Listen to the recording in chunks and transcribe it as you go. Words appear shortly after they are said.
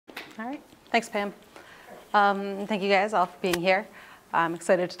All right. Thanks, Pam. Thank you guys all for being here. I'm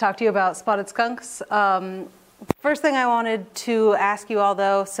excited to talk to you about spotted skunks. First thing I wanted to ask you all,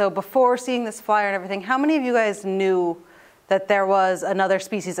 though, so before seeing this flyer and everything, how many of you guys knew that there was another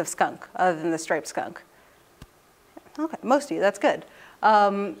species of skunk other than the striped skunk? Okay, most of you, that's good.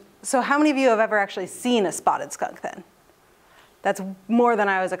 So how many of you have ever actually seen a spotted skunk then? That's more than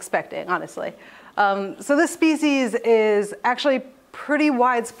I was expecting, honestly. So this species is actually pretty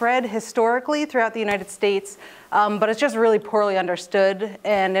widespread historically throughout the United States, but it's just really poorly understood.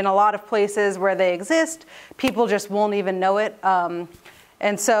 And in a lot of places where they exist, people just won't even know it.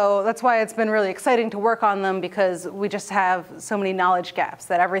 And so that's why it's been really exciting to work on them, because we just have so many knowledge gaps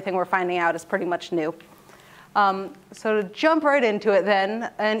that everything we're finding out is pretty much new. So to jump right into it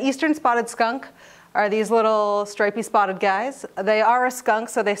then, an Eastern Spotted Skunk are these little stripy spotted guys. They are a skunk,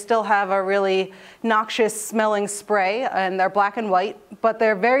 so they still have a really noxious smelling spray, and they're black and white, but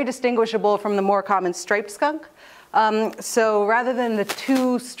they're very distinguishable from the more common striped skunk. So rather than the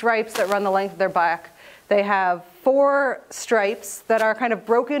 2 stripes that run the length of their back, they have 4 stripes that are kind of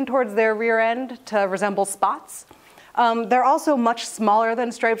broken towards their rear end to resemble spots. They're also much smaller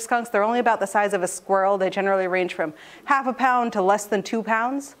than striped skunks. They're only about the size of a squirrel. They generally range from half a pound to less than 2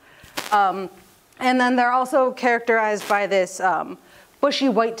 pounds. And then they're also characterized by this bushy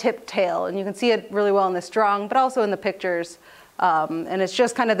white-tipped tail. And you can see it really well in this drawing, but also in the pictures. And it's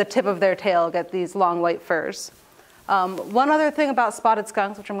just kind of the tip of their tail get these long white furs. One other thing about spotted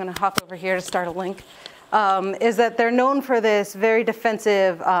skunks, which I'm going to hop over here to start a link, is that they're known for this very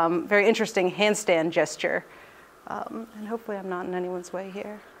defensive, very interesting handstand gesture. And hopefully I'm not in anyone's way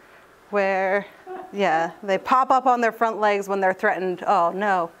here. Where, yeah, they pop up on their front legs when they're threatened. Oh,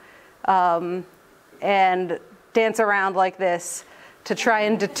 no. And dance around like this to try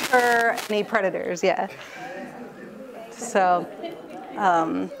and deter any predators, yeah. So,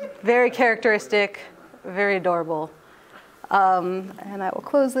 very characteristic, very adorable. And I will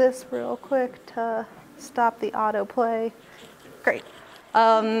close this real quick to stop the autoplay. Great.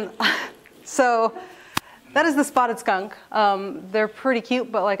 So that is the spotted skunk. They're pretty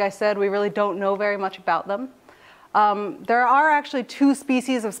cute, but like I said, we really don't know very much about them. There are actually 2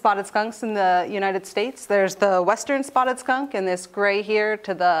 species of spotted skunks in the United States. There's the Western Spotted Skunk, in this gray here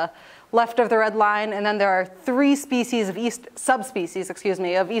to the left of the red line, and then there are 3 species of subspecies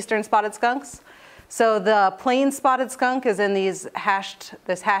of Eastern Spotted Skunks. So the plain spotted skunk is in this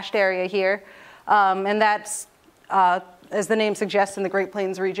hashed area here, and that's, as the name suggests, in the Great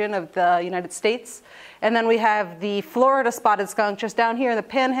Plains region of the United States. And then we have the Florida spotted skunk just down here in the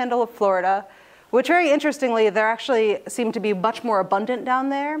panhandle of Florida, which very interestingly, they actually seem to be much more abundant down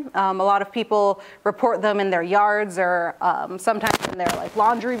there. A lot of people report them in their yards or sometimes in their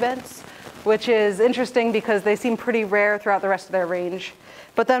laundry vents, which is interesting because they seem pretty rare throughout the rest of their range.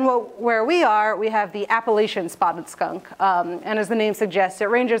 But then where we are, we have the Appalachian spotted skunk. And as the name suggests, it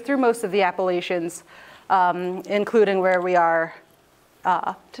ranges through most of the Appalachians, including where we are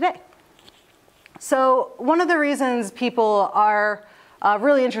today. So one of the reasons people are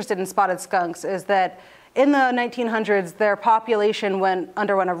really interested in spotted skunks is that in the 1900s, their population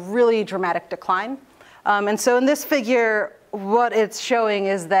underwent a really dramatic decline. And so in this figure, what it's showing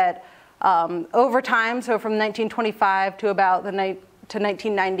is that over time, so from 1925 to about to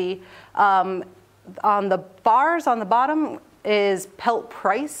 1990, on the bars on the bottom is pelt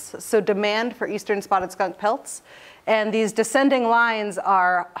price, so demand for Eastern Spotted Skunk pelts. And these descending lines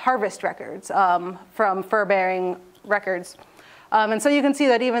are harvest records from fur-bearing records. And so you can see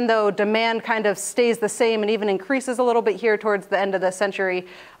that even though demand kind of stays the same and even increases a little bit here towards the end of the century,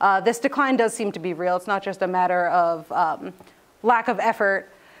 this decline does seem to be real. It's not just a matter of lack of effort.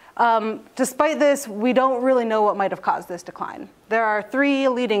 Despite this, we don't really know what might have caused this decline. There are 3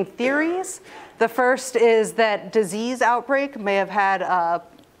 leading theories. The first is that disease outbreak may have had a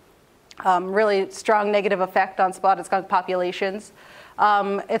really strong negative effect on spotted skunk populations.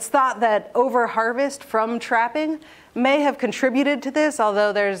 It's thought that overharvest from trapping may have contributed to this,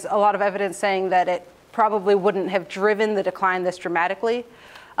 although there's a lot of evidence saying that it probably wouldn't have driven the decline this dramatically.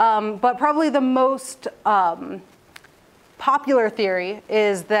 But probably the most popular theory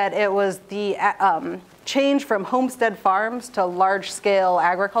is that it was the change from homestead farms to large-scale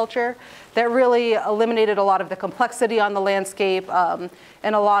agriculture that really eliminated a lot of the complexity on the landscape and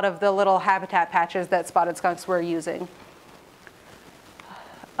a lot of the little habitat patches that spotted skunks were using.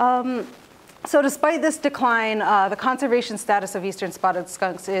 So despite this decline, the conservation status of Eastern Spotted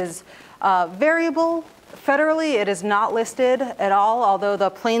Skunks is variable. Federally, it is not listed at all, although the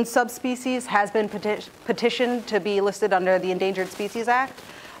plain subspecies has been petitioned to be listed under the Endangered Species Act.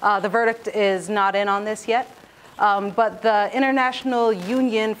 The verdict is not in on this yet. But the International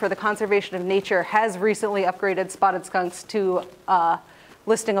Union for the Conservation of Nature has recently upgraded spotted skunks to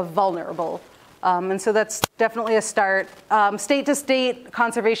listing of vulnerable. And so that's definitely a start. State to state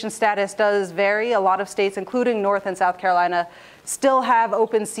conservation status does vary. A lot of states, including North and South Carolina, still have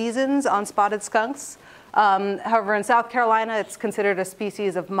open seasons on spotted skunks. However, in South Carolina, it's considered a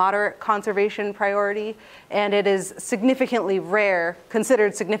species of moderate conservation priority, and it is significantly rare,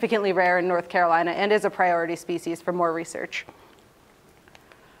 considered significantly rare in North Carolina, and is a priority species for more research.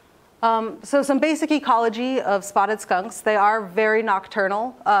 So some basic ecology of spotted skunks. They are very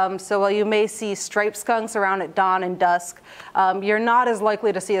nocturnal. So while you may see striped skunks around at dawn and dusk, you're not as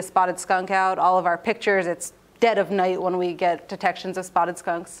likely to see a spotted skunk out. All of our pictures, it's dead of night when we get detections of spotted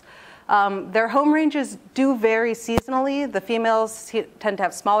skunks. Their home ranges do vary seasonally. The females tend to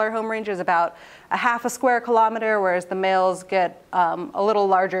have smaller home ranges, about a half a square kilometer, whereas the males get a little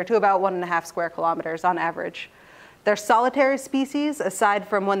larger, to about 1.5 square kilometers on average. They're solitary species, aside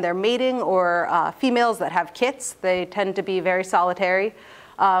from when they're mating or females that have kits. They tend to be very solitary.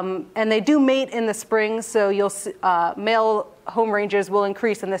 And they do mate in the spring, so male home ranges will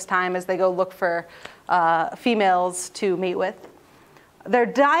increase in this time as they go look for females to mate with. Their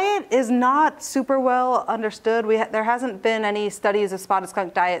diet is not super well understood. There hasn't been any studies of spotted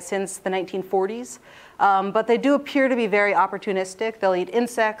skunk diet since the 1940s, but they do appear to be very opportunistic. They'll eat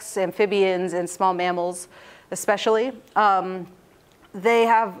insects, amphibians, and small mammals especially. They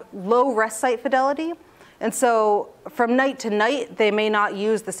have low rest site fidelity, and so from night to night, they may not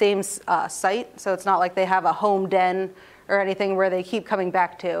use the same site, so it's not like they have a home den or anything where they keep coming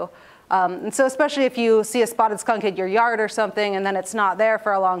back to. And so especially if you see a spotted skunk in your yard or something and then it's not there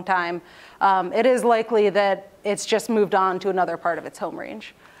for a long time, it is likely that it's just moved on to another part of its home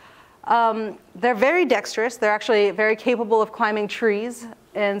range. They're very dexterous. They're actually very capable of climbing trees.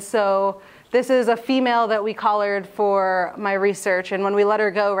 And so this is a female that we collared for my research. And when we let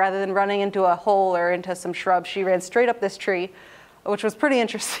her go, rather than running into a hole or into some shrubs, she ran straight up this tree, which was pretty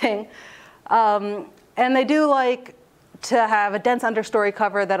interesting. And they do like to have a dense understory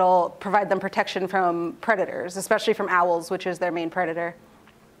cover that'll provide them protection from predators, especially from owls, which is their main predator.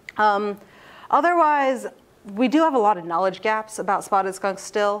 Otherwise, we do have a lot of knowledge gaps about spotted skunks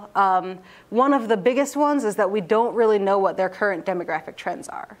still. One of the biggest ones is that we don't really know what their current demographic trends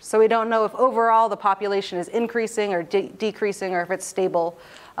are. So we don't know if overall the population is increasing or decreasing, or if it's stable.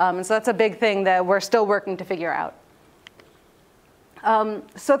 And so that's a big thing that we're still working to figure out.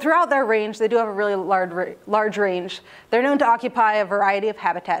 So throughout their range, they do have a really large range. They're known to occupy a variety of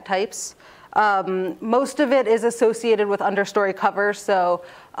habitat types. Most of it is associated with understory cover, so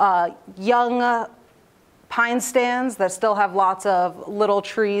young pine stands that still have lots of little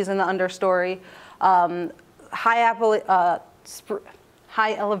trees in the understory, high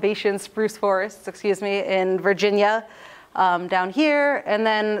elevation spruce forests, in Virginia, down here, and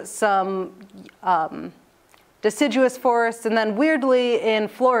then some deciduous forests, and then weirdly in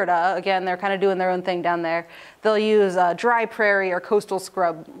Florida, again, they're kind of doing their own thing down there, they'll use dry prairie or coastal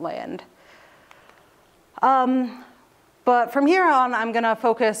scrub land. But from here on, I'm going to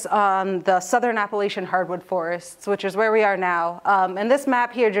focus on the southern Appalachian hardwood forests, which is where we are now. And this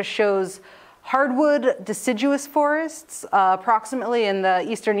map here just shows hardwood deciduous forests approximately in the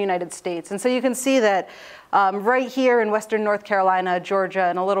eastern United States. And so you can see that right here in western North Carolina, Georgia,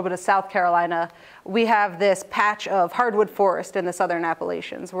 and a little bit of South Carolina, we have this patch of hardwood forest in the southern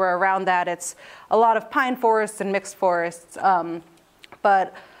Appalachians, where around that it's a lot of pine forests and mixed forests.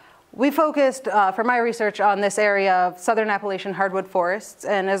 But we focused, for my research, on this area of southern Appalachian hardwood forests.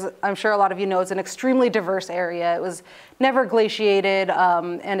 And as I'm sure a lot of you know, it's an extremely diverse area. It was never glaciated,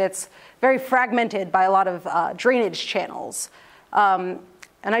 and it's very fragmented by a lot of drainage channels.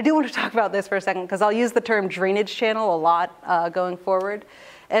 And I do want to talk about this for a second, because I'll use the term drainage channel a lot going forward.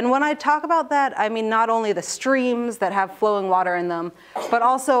 And when I talk about that, I mean not only the streams that have flowing water in them, but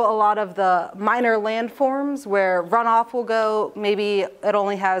also a lot of the minor landforms where runoff will go. Maybe it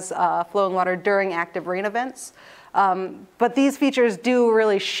only has flowing water during active rain events. But these features do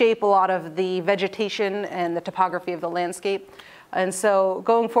really shape a lot of the vegetation and the topography of the landscape. And so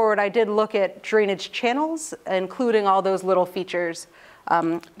going forward, I did look at drainage channels, including all those little features.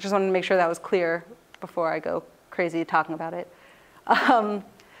 Just wanted to make sure that was clear before I go crazy talking about it.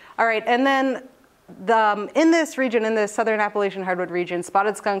 All right, and then in this region, in the southern Appalachian hardwood region,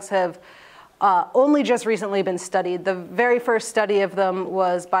 spotted skunks have only just recently been studied. The very first study of them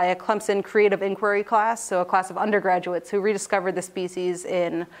was by a Clemson creative inquiry class, so a class of undergraduates who rediscovered the species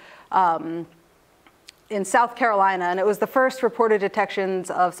in South Carolina, and it was the first reported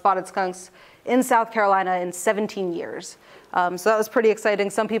detections of spotted skunks in South Carolina in 17 years. So that was pretty exciting.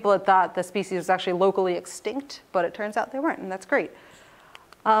 Some people had thought the species was actually locally extinct, but it turns out they weren't, and that's great.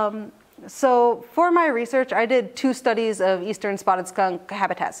 So for my research, I did 2 studies of Eastern Spotted Skunk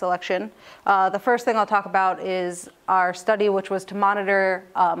habitat selection. The first thing I'll talk about is our study, which was to monitor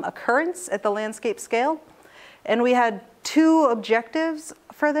occurrence at the landscape scale. And we had 2 objectives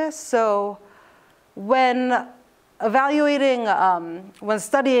for this. So when evaluating, when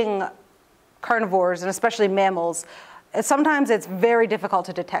studying carnivores, and especially mammals, sometimes it's very difficult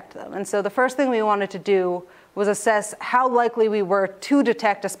to detect them. And so the first thing we wanted to do was assess how likely we were to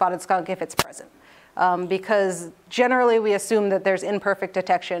detect a spotted skunk if it's present. Because generally we assume that there's imperfect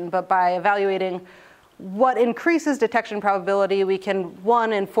detection, but by evaluating what increases detection probability, we can,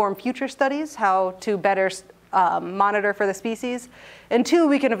 1, inform future studies, how to better monitor for the species, and 2,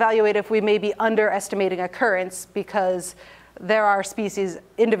 we can evaluate if we may be underestimating occurrence because there are species,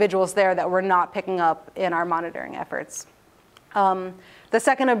 individuals there that we're not picking up in our monitoring efforts. The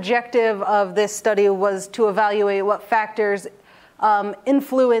second objective of this study was to evaluate what factors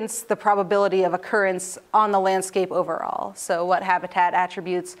influence the probability of occurrence on the landscape overall. So what habitat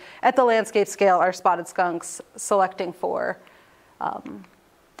attributes at the landscape scale are spotted skunks selecting for. And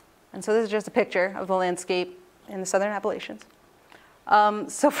so this is just a picture of the landscape in the Southern Appalachians.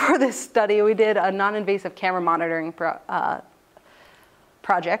 So for this study, we did a non-invasive camera monitoring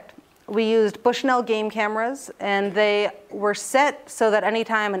project. We used Bushnell game cameras, and they were set so that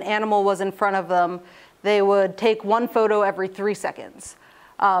anytime an animal was in front of them, they would take 1 photo every 3 seconds.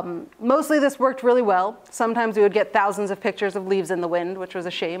 Mostly this worked really well. Sometimes we would get thousands of pictures of leaves in the wind, which was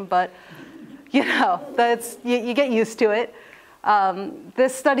a shame, but you know, you get used to it.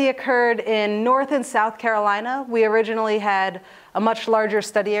 This study occurred in North and South Carolina. We originally had a much larger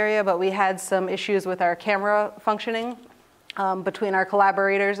study area, but we had some issues with our camera functioning between our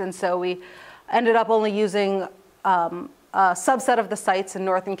collaborators, and so we ended up only using a subset of the sites in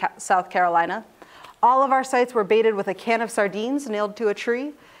North and South Carolina. All of our sites were baited with a can of sardines nailed to a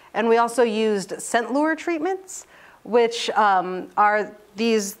tree, and we also used scent lure treatments, which are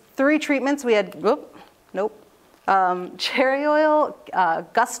these 3 treatments. We had, cherry oil,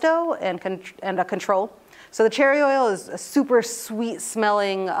 gusto, and a control. So the cherry oil is a super sweet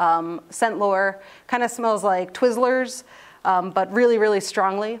smelling scent lure, kind of smells like Twizzlers, but really, really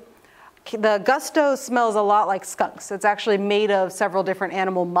strongly. The gusto smells a lot like skunks. It's actually made of several different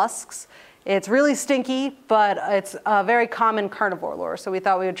animal musks. It's really stinky, but it's a very common carnivore lure, so we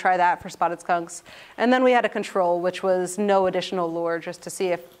thought we would try that for spotted skunks. And then we had a control, which was no additional lure, just to see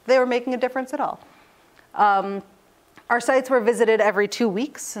if they were making a difference at all. Our sites were visited every 2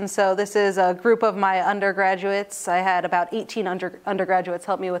 weeks, and so this is a group of my undergraduates. I had about 18 undergraduates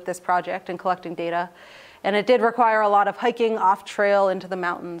help me with this project and collecting data. And it did require a lot of hiking off trail into the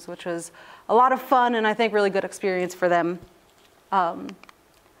mountains, which was a lot of fun and I think really good experience for them.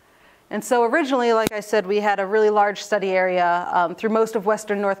 And so originally, like I said, we had a really large study area through most of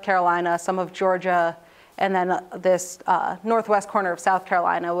western North Carolina, some of Georgia, and then this northwest corner of South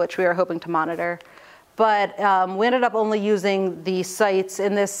Carolina, which we were hoping to monitor. But we ended up only using the sites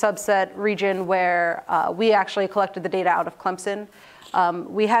in this subset region where we actually collected the data out of Clemson.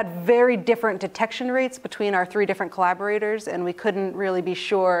 We had very different detection rates between our 3 different collaborators, and we couldn't really be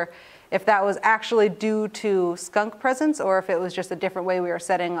sure if that was actually due to skunk presence or if it was just a different way we were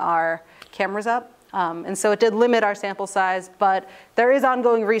setting our cameras up. And so it did limit our sample size, but there is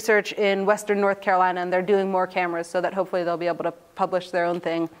ongoing research in western North Carolina, and they're doing more cameras so that hopefully they'll be able to publish their own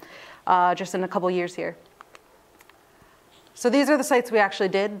thing just in a couple years here. So these are the sites we actually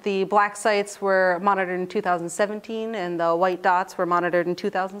did. The black sites were monitored in 2017, and the white dots were monitored in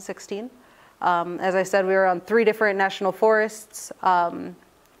 2016. As I said, we were on 3 different national forests,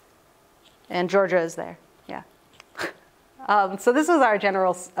 and Georgia is there, yeah. So this was our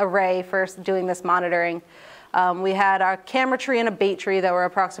general array for doing this monitoring. We had our camera tree and a bait tree that were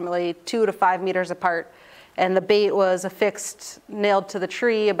approximately 2 to 5 meters apart, and the bait was affixed, nailed to the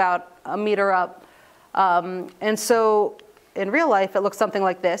tree about a meter up. And so in real life, it looks something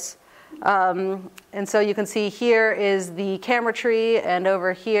like this. And so you can see here is the camera tree, and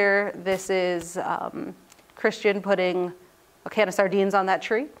over here, this is Christian putting a can of sardines on that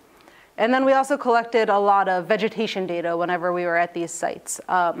tree. And then we also collected a lot of vegetation data whenever we were at these sites.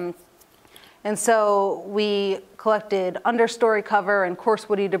 And so we collected understory cover and coarse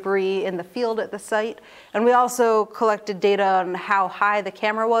woody debris in the field at the site. And we also collected data on how high the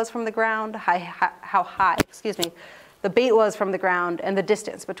camera was from the ground, how high, the bait was from the ground, and the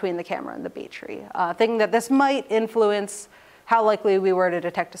distance between the camera and the bait tree, thinking that this might influence how likely we were to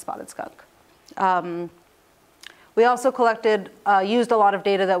detect a spotted skunk. We also used a lot of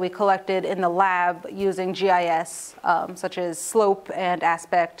data that we collected in the lab using GIS, such as slope and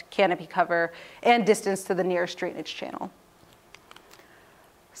aspect, canopy cover, and distance to the nearest drainage channel.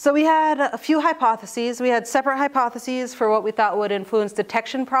 So we had a few hypotheses. We had separate hypotheses for what we thought would influence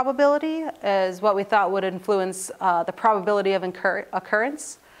detection probability, as what we thought would influence the probability of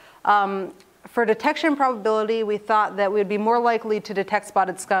occurrence. For detection probability, we thought that we would be more likely to detect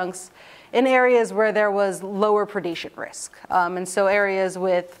spotted skunks in areas where there was lower predation risk. And so areas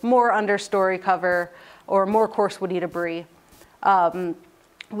with more understory cover or more coarse woody debris.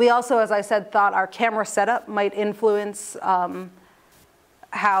 We also, as I said, thought our camera setup might influence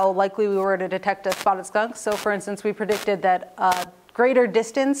how likely we were to detect a spotted skunk. So for instance, we predicted that greater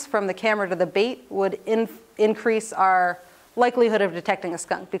distance from the camera to the bait would increase our likelihood of detecting a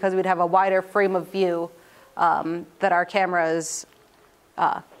skunk because we'd have a wider frame of view that our camera is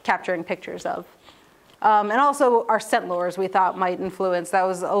capturing pictures of. And also our scent lures we thought might influence. That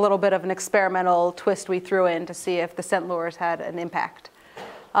was a little bit of an experimental twist we threw in to see if the scent lures had an impact.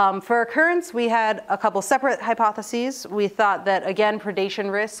 For occurrence, we had a couple separate hypotheses. We thought that, again,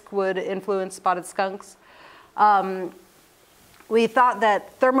 predation risk would influence spotted skunks. We thought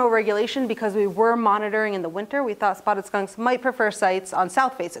that thermoregulation, because we were monitoring in the winter, we thought spotted skunks might prefer sites on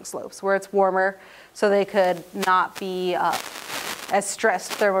south-facing slopes where it's warmer, so they could not be as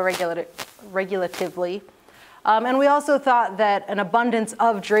stressed thermoregulatively. And we also thought that an abundance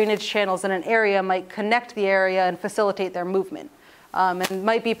of drainage channels in an area might connect the area and facilitate their movement. And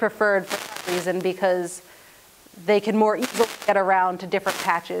might be preferred for that reason because they can more easily get around to different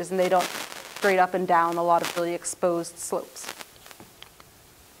patches and they don't straight up and down a lot of really exposed slopes.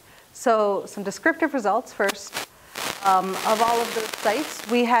 So some descriptive results first. Of all of those sites,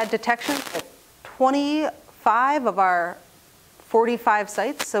 we had detections at 25 of our 45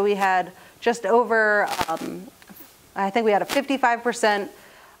 sites. So we had just over, I think we had a 55%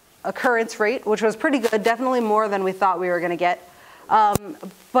 occurrence rate, which was pretty good, definitely more than we thought we were going to get.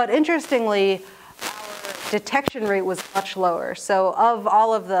 But interestingly, our detection rate was much lower. So of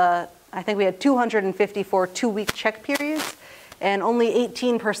all of the, I think we had 254 two-week check periods, and only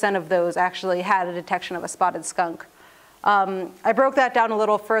 18% of those actually had a detection of a spotted skunk. I broke that down a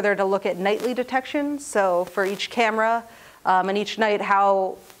little further to look at nightly detection. So for each camera and each night,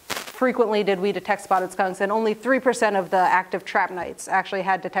 how frequently did we detect spotted skunks? And only 3% of the active trap nights actually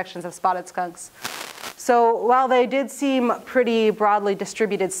had detections of spotted skunks. So while they did seem pretty broadly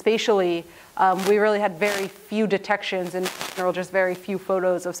distributed spatially, we really had very few detections, and in general, just very few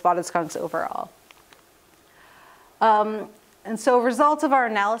photos of spotted skunks overall. And so results of our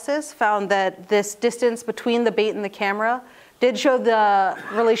analysis found that this distance between the bait and the camera did show the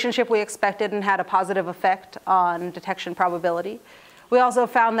relationship we expected and had a positive effect on detection probability. We also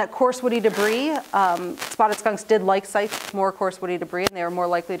found that coarse woody debris, spotted skunks did like sites with more coarse woody debris, and they were more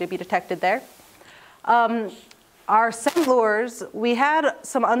likely to be detected there. Our scent lures, we had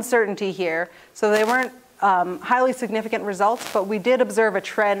some uncertainty here, so they weren't highly significant results, but we did observe a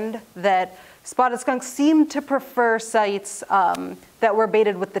trend that spotted skunks seemed to prefer sites that were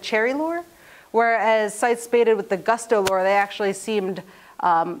baited with the cherry lure, whereas sites baited with the gusto lure, they actually seemed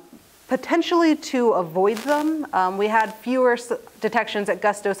potentially to avoid them. We had fewer detections at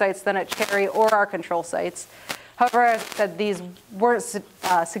gusto sites than at cherry or our control sites. However, as I said, these weren't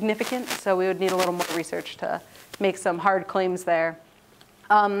significant, so we would need a little more research to make some hard claims there.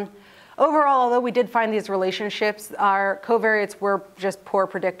 Overall, although we did find these relationships, our covariates were just poor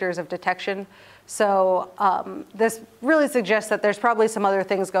predictors of detection. So this really suggests that there's probably some other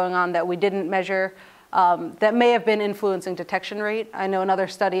things going on that we didn't measure that may have been influencing detection rate. I know another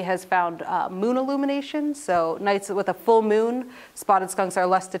study has found moon illumination. So nights with a full moon, spotted skunks are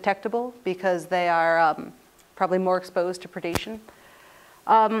less detectable because they are probably more exposed to predation.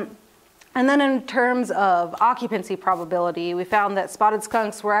 And then in terms of occupancy probability, we found that spotted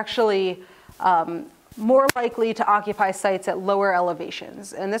skunks were actually more likely to occupy sites at lower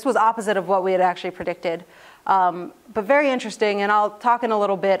elevations. And this was opposite of what we had actually predicted, but very interesting. And I'll talk in a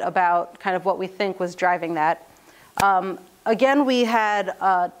little bit about kind of what we think was driving that. Again, we had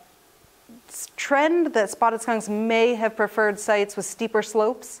a trend that spotted skunks may have preferred sites with steeper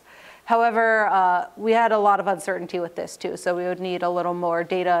slopes. However, we had a lot of uncertainty with this too, so we would need a little more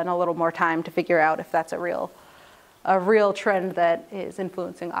data and a little more time to figure out if that's a real trend that is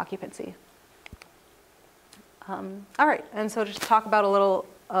influencing occupancy. All right, and so just talk about a little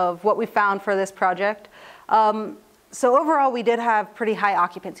of what we found for this project. So overall, we did have pretty high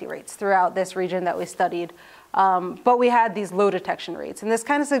occupancy rates throughout this region that we studied, but we had these low detection rates. And this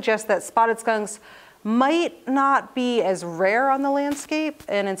kind of suggests that spotted skunks might not be as rare on the landscape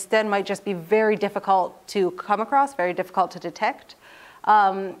and instead might just be very difficult to come across, very difficult to detect.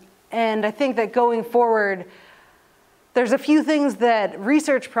 And I think that going forward, there's a few things that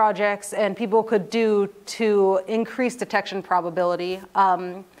research projects and people could do to increase detection probability.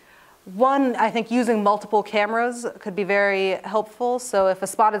 One, I think using multiple cameras could be very helpful. So if a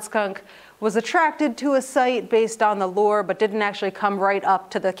spotted skunk was attracted to a site based on the lure but didn't actually come right up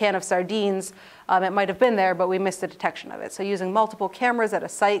to the can of sardines, it might have been there, but we missed the detection of it. So using multiple cameras at a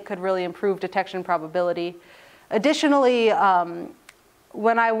site could really improve detection probability. Additionally,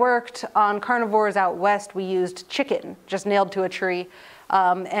 when I worked on carnivores out west, we used chicken just nailed to a tree.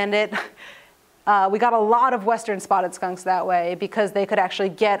 We got a lot of western spotted skunks that way because they could actually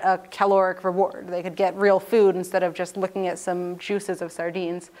get a caloric reward. They could get real food instead of just looking at some juices of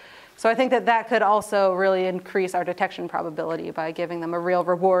sardines. So I think that that could also really increase our detection probability by giving them a real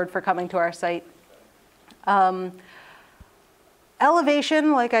reward for coming to our site.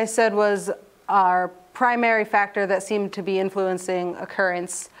 Elevation, like I said, was our primary factor that seemed to be influencing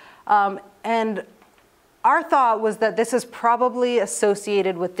occurrence. And our thought was that this is probably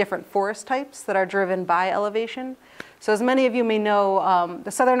associated with different forest types that are driven by elevation. So as many of you may know,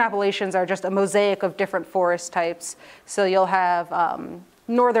 the Southern Appalachians are just a mosaic of different forest types. So you'll have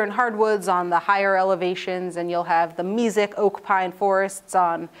northern hardwoods on the higher elevations, and you'll have the mesic oak pine forests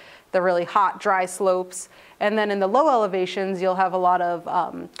on the really hot, dry slopes. And then in the low elevations, you'll have a lot of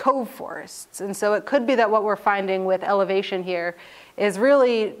cove forests. And so it could be that what we're finding with elevation here is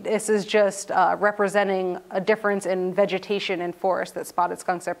really, this is just representing a difference in vegetation and forest that spotted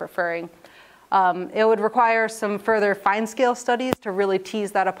skunks are preferring. It would require some further fine-scale studies to really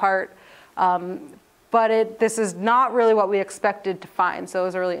tease that apart. But this is not really what we expected to find. So it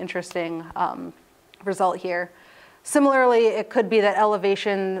was a really interesting result here. Similarly, it could be that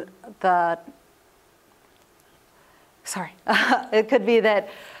elevation, it could be that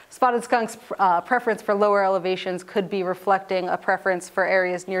spotted skunks' preference for lower elevations could be reflecting a preference for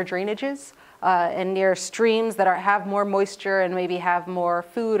areas near drainages and near streams that have more moisture and maybe have more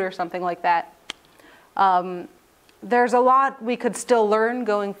food or something like that. There's a lot we could still learn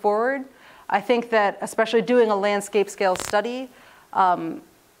going forward. I think that especially doing a landscape scale study,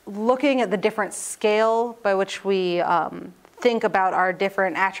 looking at the different scale by which we think about our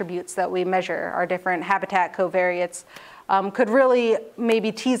different attributes that we measure, our different habitat covariates, could really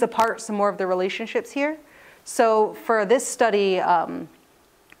maybe tease apart some more of the relationships here. So for this study,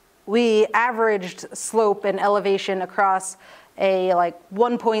 we averaged slope and elevation across a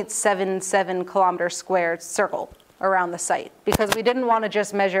 1.77 kilometer squared circle around the site because we didn't want to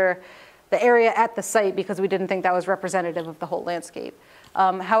just measure the area at the site because we didn't think that was representative of the whole landscape.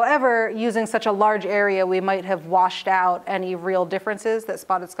 However, using such a large area, we might have washed out any real differences that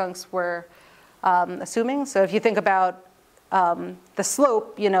spotted skunks were assuming. So if you think about the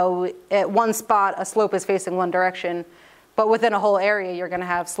slope, at one spot, a slope is facing one direction, but within a whole area, you're going to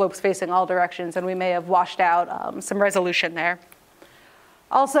have slopes facing all directions, and we may have washed out some resolution there.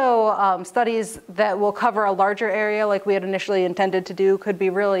 Also, studies that will cover a larger area like we had initially intended to do could be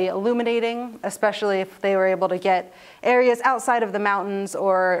really illuminating, especially if they were able to get areas outside of the mountains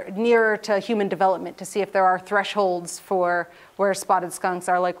or nearer to human development to see if there are thresholds for where spotted skunks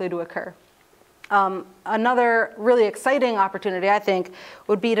are likely to occur. Another really exciting opportunity, I think,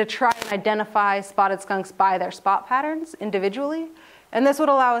 would be to try and identify spotted skunks by their spot patterns individually. And this would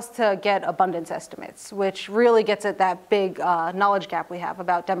allow us to get abundance estimates, which really gets at that big knowledge gap we have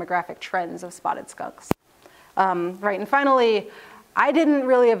about demographic trends of spotted skunks. Right, and finally, I didn't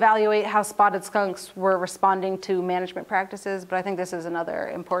really evaluate how spotted skunks were responding to management practices, but I think this is another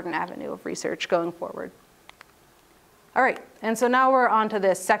important avenue of research going forward. All right, and so now we're on to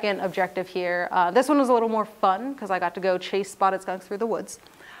this second objective here. This one was a little more fun because I got to go chase spotted skunks through the woods.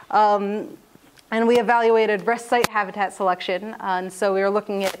 And we evaluated rest site habitat selection. And so we were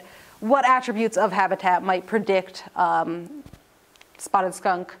looking at what attributes of habitat might predict spotted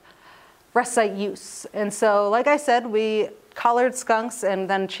skunk rest site use. And so, like I said, we collared skunks and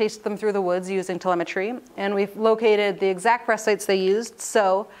then chased them through the woods using telemetry. And we've located the exact rest sites they used.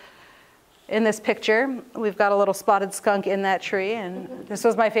 So in this picture, we've got a little spotted skunk in that tree. And this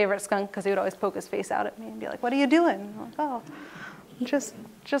was my favorite skunk because he would always poke his face out at me and be like, "What are you doing?" I'm like, "Oh,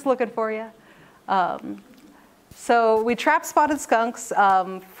 just looking for you." So we trapped spotted skunks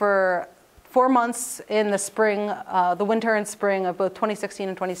for 4 months in the spring, the winter and spring of both 2016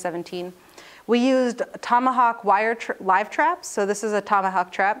 and 2017. We used tomahawk wire live traps. So this is a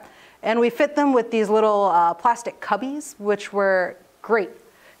tomahawk trap. And we fit them with these little plastic cubbies, which were great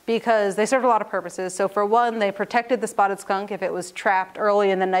because they served a lot of purposes. So for one, they protected the spotted skunk if it was trapped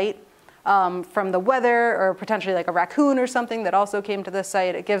early in the night from the weather, or potentially like a raccoon or something that also came to this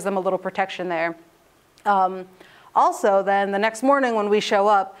site. It gives them a little protection there. Also, then the next morning when we show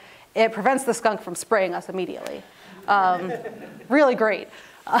up, it prevents the skunk from spraying us immediately. Really great.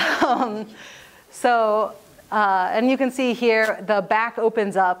 And you can see here the back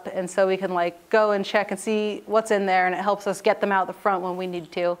opens up, and so we can like go and check and see what's in there, and it helps us get them out the front when we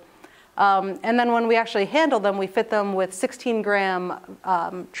need to. And then when we actually handle them, we fit them with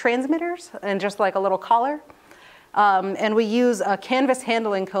 16-gram transmitters and just like a little collar. And we use a canvas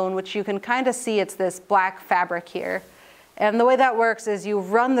handling cone, which you can kind of see it's this black fabric here. And the way that works is you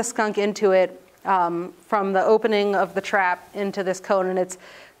run the skunk into it from the opening of the trap into this cone, and it's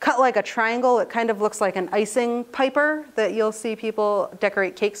cut like a triangle. It kind of looks like an icing piper that you'll see people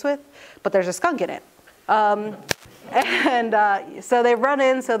decorate cakes with, but there's a skunk in it. So they run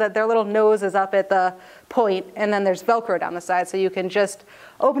in so that their little nose is up at the point, and then there's Velcro down the side, so you can just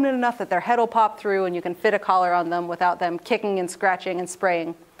open it enough that their head will pop through, and you can fit a collar on them without them kicking and scratching and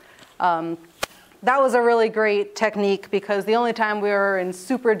spraying. That was a really great technique, because the only time we were in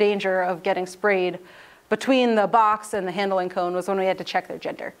super danger of getting sprayed between the box and the handling cone was when we had to check their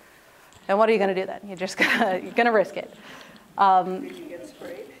gender. And what are you going to do then? You're just you're going to risk it. Did you get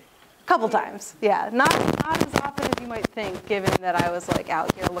sprayed? A couple times, yeah. Not as often as you might think, given that I was like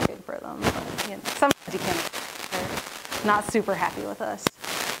out here looking for them. But, you know, sometimes you can't. They're not super happy with us.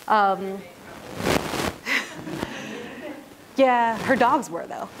 Yeah, her dogs were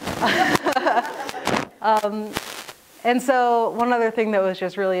though. And so one other thing that was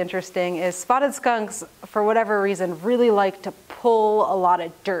just really interesting is spotted skunks, for whatever reason, really like to pull a lot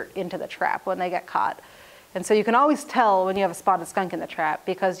of dirt into the trap when they get caught. And so you can always tell when you have a spotted skunk in the trap,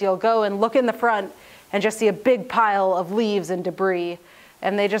 because you'll go and look in the front and just see a big pile of leaves and debris.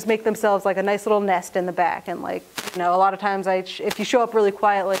 And they just make themselves like a nice little nest in the back. And like, you know, a lot of times if you show up really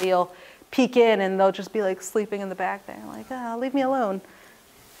quietly, you'll peek in and they'll just be like sleeping in the back there, like, oh, leave me alone.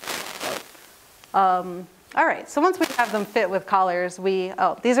 All right, so once we have them fit with collars, these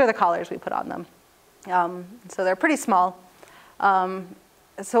are the collars we put on them. So they're pretty small.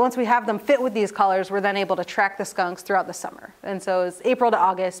 So once we have them fit with these collars, we're then able to track the skunks throughout the summer. And so it's April to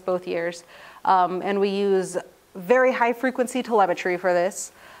August, both years. And we use very high frequency telemetry for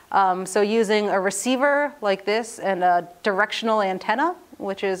this. So using a receiver like this and a directional antenna,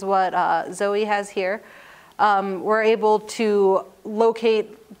 which is what Zoe has here, we're able to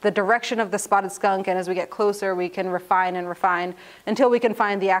locate the direction of the spotted skunk, and as we get closer, we can refine and refine until we can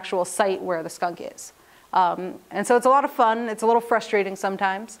find the actual site where the skunk is. And so it's a lot of fun. It's a little frustrating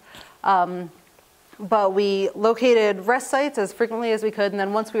sometimes. But we located rest sites as frequently as we could, and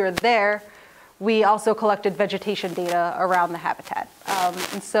then once we were there, we also collected vegetation data around the habitat.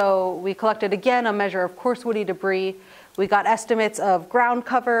 And so we collected, again, a measure of coarse woody debris. We got estimates of ground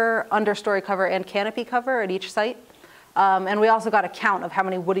cover, understory cover, and canopy cover at each site. And we also got a count of how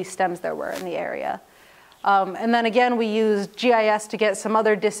many woody stems there were in the area. And then again, we used GIS to get some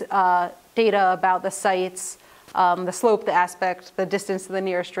other data about the sites, the slope, the aspect, the distance to the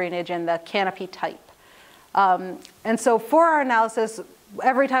nearest drainage, and the canopy type. And so for our analysis,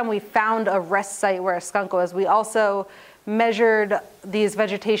 every time we found a rest site where a skunk was, we also measured these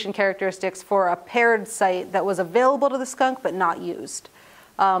vegetation characteristics for a paired site that was available to the skunk but not used.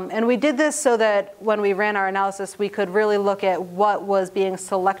 And we did this so that when we ran our analysis, we could really look at what was being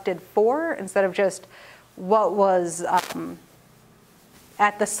selected for instead of just what was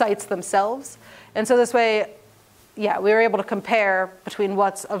at the sites themselves. And so this way, yeah, we were able to compare between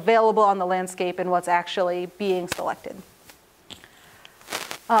what's available on the landscape and what's actually being selected.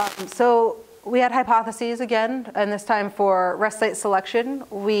 So we had hypotheses again, and this time for rest site selection,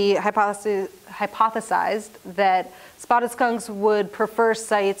 we hypothesized that spotted skunks would prefer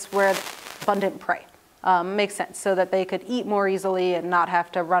sites where there's abundant prey. Makes sense, so that they could eat more easily and not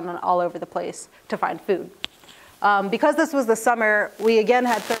have to run all over the place to find food. Because this was the summer, we again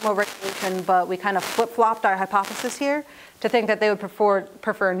had thermoregulation, but we kind of flip-flopped our hypothesis here to think that they would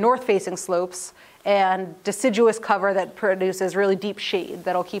prefer north-facing slopes and deciduous cover that produces really deep shade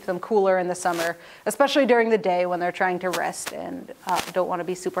that'll keep them cooler in the summer, especially during the day when they're trying to rest and don't want to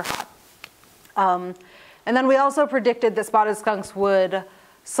be super hot. And then we also predicted that spotted skunks would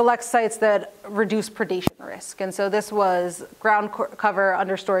select sites that reduce predation risk. And so this was ground cover,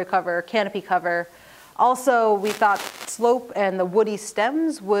 understory cover, canopy cover. Also, we thought slope and the woody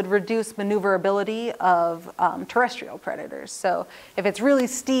stems would reduce maneuverability of terrestrial predators. So if it's really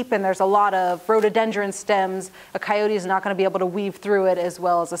steep and there's a lot of rhododendron stems, a coyote is not going to be able to weave through it as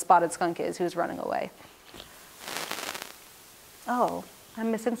well as a spotted skunk is who's running away. Oh,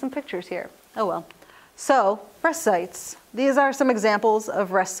 I'm missing some pictures here. Oh well. So rest sites. These are some examples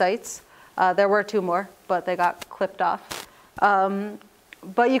of rest sites. There were 2 more, but they got clipped off.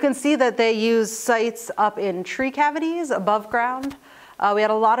 But you can see that they use sites up in tree cavities above ground. We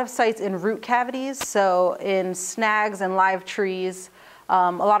had a lot of sites in root cavities, so in snags and live trees,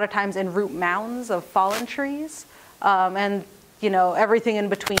 a lot of times in root mounds of fallen trees, and everything in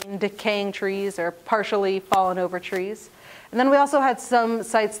between, decaying trees or partially fallen over trees. And then we also had some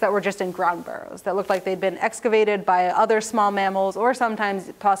sites that were just in ground burrows that looked like they'd been excavated by other small mammals or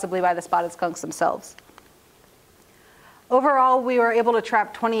sometimes possibly by the spotted skunks themselves. Overall, we were able to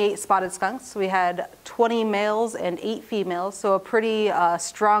trap 28 spotted skunks. We had 20 males and 8 females, so a pretty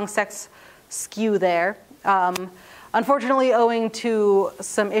strong sex skew there. Unfortunately, owing to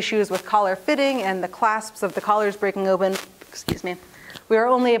some issues with collar fitting and the clasps of the collars breaking open, we were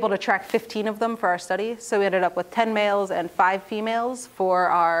only able to track 15 of them for our study. So we ended up with 10 males and 5 females for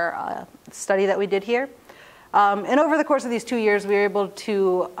our study that we did here. And over the course of these 2 years, we were able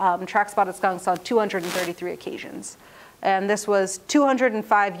to track spotted skunks on 233 occasions. And this was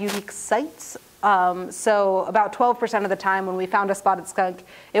 205 unique sites. So about 12% of the time when we found a spotted skunk,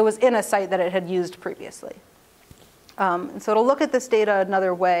 it was in a site that it had used previously. And so to look at this data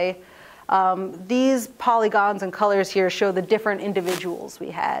another way, these polygons and colors here show the different individuals we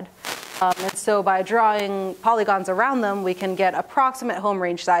had. And so by drawing polygons around them, we can get approximate home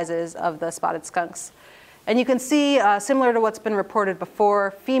range sizes of the spotted skunks. And you can see, similar to what's been reported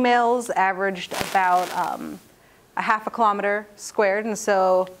before, females averaged about a half a kilometer squared. And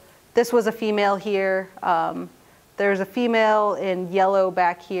so this was a female here. There's a female in yellow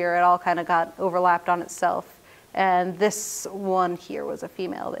back here. It all kind of got overlapped on itself. And this one here was a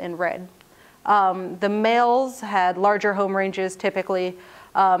female in red. The males had larger home ranges typically.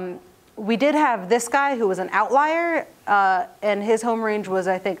 We did have this guy who was an outlier, and his home range was,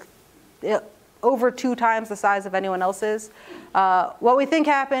 I think, over 2 times the size of anyone else's. What we think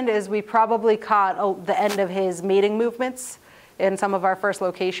happened is we probably caught the end of his mating movements in some of our first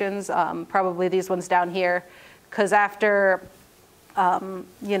locations, probably these ones down here, because after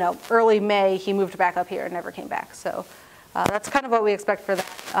early May, he moved back up here and never came back. So that's kind of what we expect for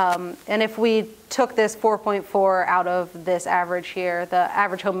that. And if we took this 4.4 out of this average here, the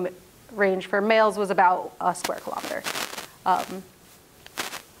average home range for males was about a square kilometer.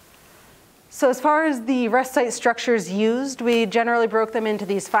 So as far as the rest site structures used, we generally broke them into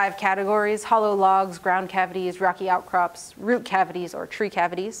these 5 categories: hollow logs, ground cavities, rocky outcrops, root cavities, or tree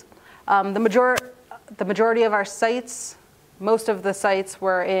cavities. The majority of our sites, most of the sites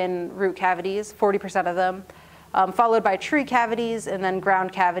were in root cavities, 40% of them, followed by tree cavities and then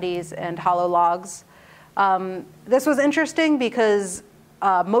ground cavities and hollow logs. This was interesting because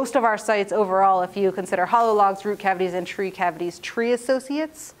most of our sites overall, if you consider hollow logs, root cavities, and tree cavities tree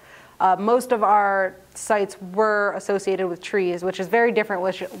associates, most of our sites were associated with trees, which is very different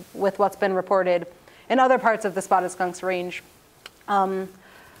with what's been reported in other parts of the spotted skunk's range.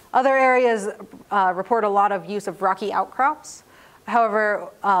 Other areas report a lot of use of rocky outcrops. However,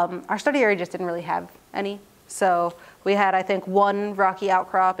 our study area just didn't really have any. So we had, I think, 1 rocky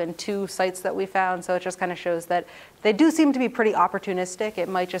outcrop and 2 sites that we found. So it just kind of shows that they do seem to be pretty opportunistic. It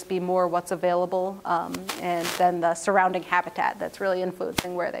might just be more what's available and then the surrounding habitat that's really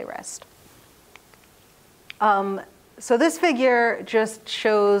influencing where they rest. So this figure just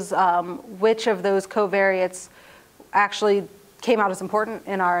shows which of those covariates actually came out as important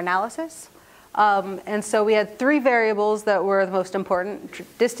in our analysis. And so we had 3 variables that were the most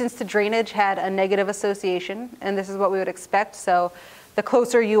important. Distance to drainage had a negative association, and this is what we would expect. So the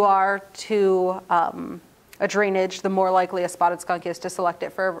closer you are to a drainage, the more likely a spotted skunk is to select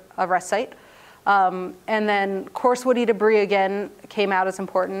it for a rest site. And then coarse woody debris again came out as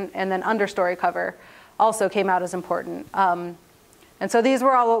important, and then understory cover also came out as important. And so these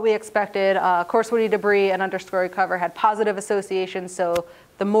were all what we expected. Coarse woody debris and understory cover had positive associations, so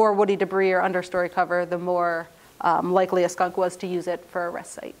the more woody debris or understory cover, the more likely a skunk was to use it for a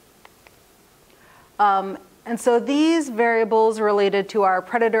rest site. And so these variables related to our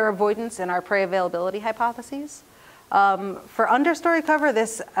predator avoidance and our prey availability hypotheses. For understory cover,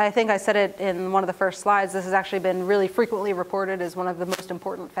 this, I think I said it in one of the first slides, this has actually been really frequently reported as one of the most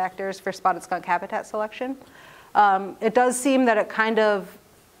important factors for spotted skunk habitat selection. It does seem that it kind of,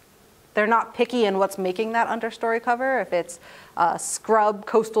 they're not picky in what's making that understory cover, if it's scrub,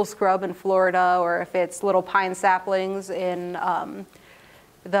 coastal scrub in Florida, or if it's little pine saplings in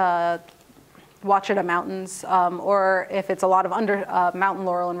the Ouachita Mountains, or if it's a lot of mountain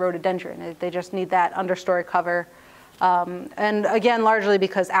laurel and rhododendron. They just need that understory cover. And again, largely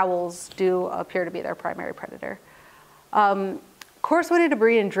because owls do appear to be their primary predator. Coarse woody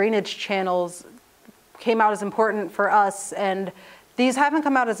debris and drainage channels came out as important for us, and These haven't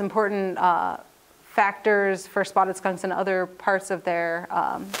come out as important factors for spotted skunks in other parts of their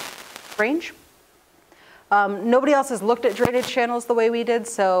range. Nobody else has looked at drainage channels the way we did,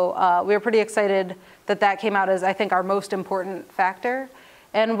 so we were pretty excited that that came out as, I think, our most important factor.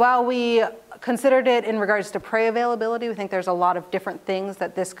 And while we considered it in regards to prey availability, we think there's a lot of different things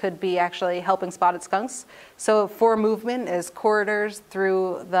that this could be actually helping spotted skunks. So for movement is corridors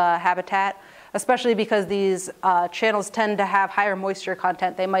through the habitat, especially because these channels tend to have higher moisture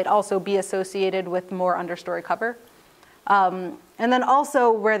content. They might also be associated with more understory cover. And then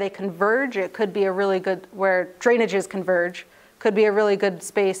also where they converge, it could be a really good, where drainages converge, could be a really good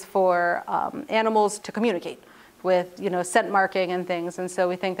space for animals to communicate with, scent marking and things. And so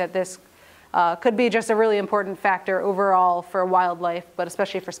we think that this could be just a really important factor overall for wildlife, but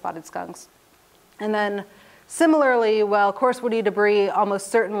especially for spotted skunks. And then similarly, while coarse woody debris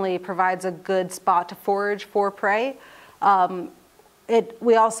almost certainly provides a good spot to forage for prey,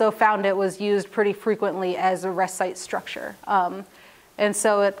 we also found it was used pretty frequently as a rest site structure. And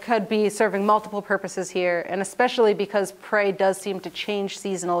so it could be serving multiple purposes here, and especially because prey does seem to change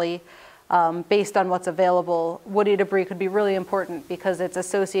seasonally based on what's available, woody debris could be really important because it's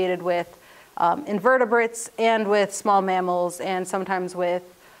associated with invertebrates and with small mammals and sometimes with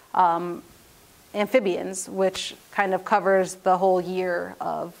amphibians, which kind of covers the whole year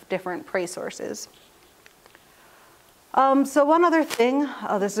of different prey sources. So one other thing,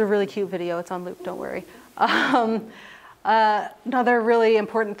 this is a really cute video, it's on loop, don't worry. Another really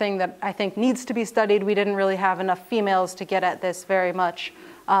important thing that I think needs to be studied, we didn't really have enough females to get at this very much,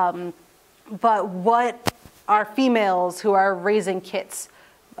 but what are females who are raising kits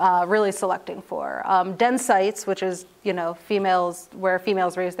really selecting for? Den sites, which is females, where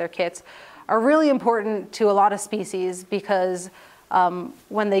females raise their kits, are really important to a lot of species because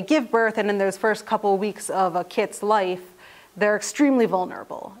when they give birth and in those first couple weeks of a kit's life, they're extremely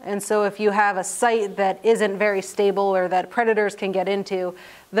vulnerable. And so if you have a site that isn't very stable or that predators can get into,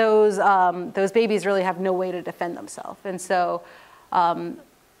 those babies really have no way to defend themselves. And so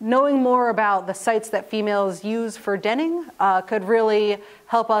knowing more about the sites that females use for denning could really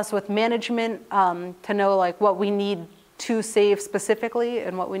help us with management to know what we need to save specifically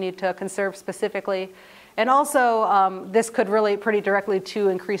and what we need to conserve specifically. And also, this could relate pretty directly to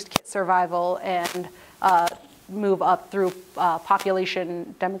increased kit survival and move up through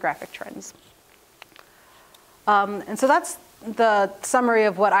population demographic trends. And so that's the summary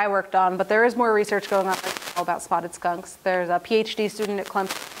of what I worked on, but there is more research going on right now about spotted skunks. There's a PhD student at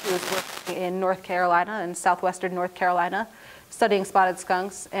Clemson who is working in North Carolina, in southwestern North Carolina, studying spotted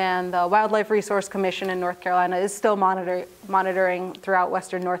skunks, and the Wildlife Resource Commission in North Carolina is still monitoring throughout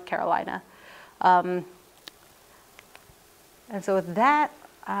western North Carolina. And so with that,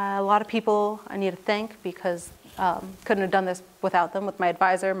 a lot of people I need to thank because couldn't have done this without them, with my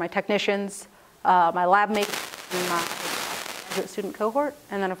advisor, my technicians, my lab mates, and my graduate student cohort,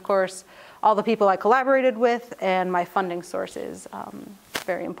 and then of course all the people I collaborated with and my funding sources.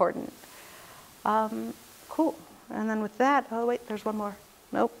 Very important. Cool. And then with that, oh wait, there's one more.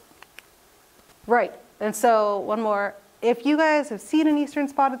 Nope. Right. And so one more. If you guys have seen an Eastern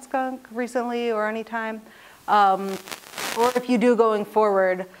Spotted Skunk recently or anytime, or if you do going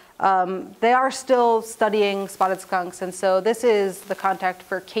forward, they are still studying spotted skunks. And so this is the contact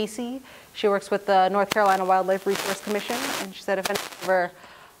for Casey. She works with the North Carolina Wildlife Resource Commission. And she said if anyone ever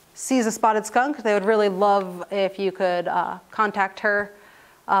sees a spotted skunk, they would really love if you could contact her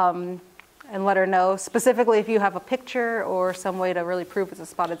and let her know, specifically if you have a picture or some way to really prove it's a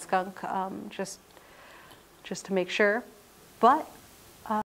spotted skunk, just to make sure. But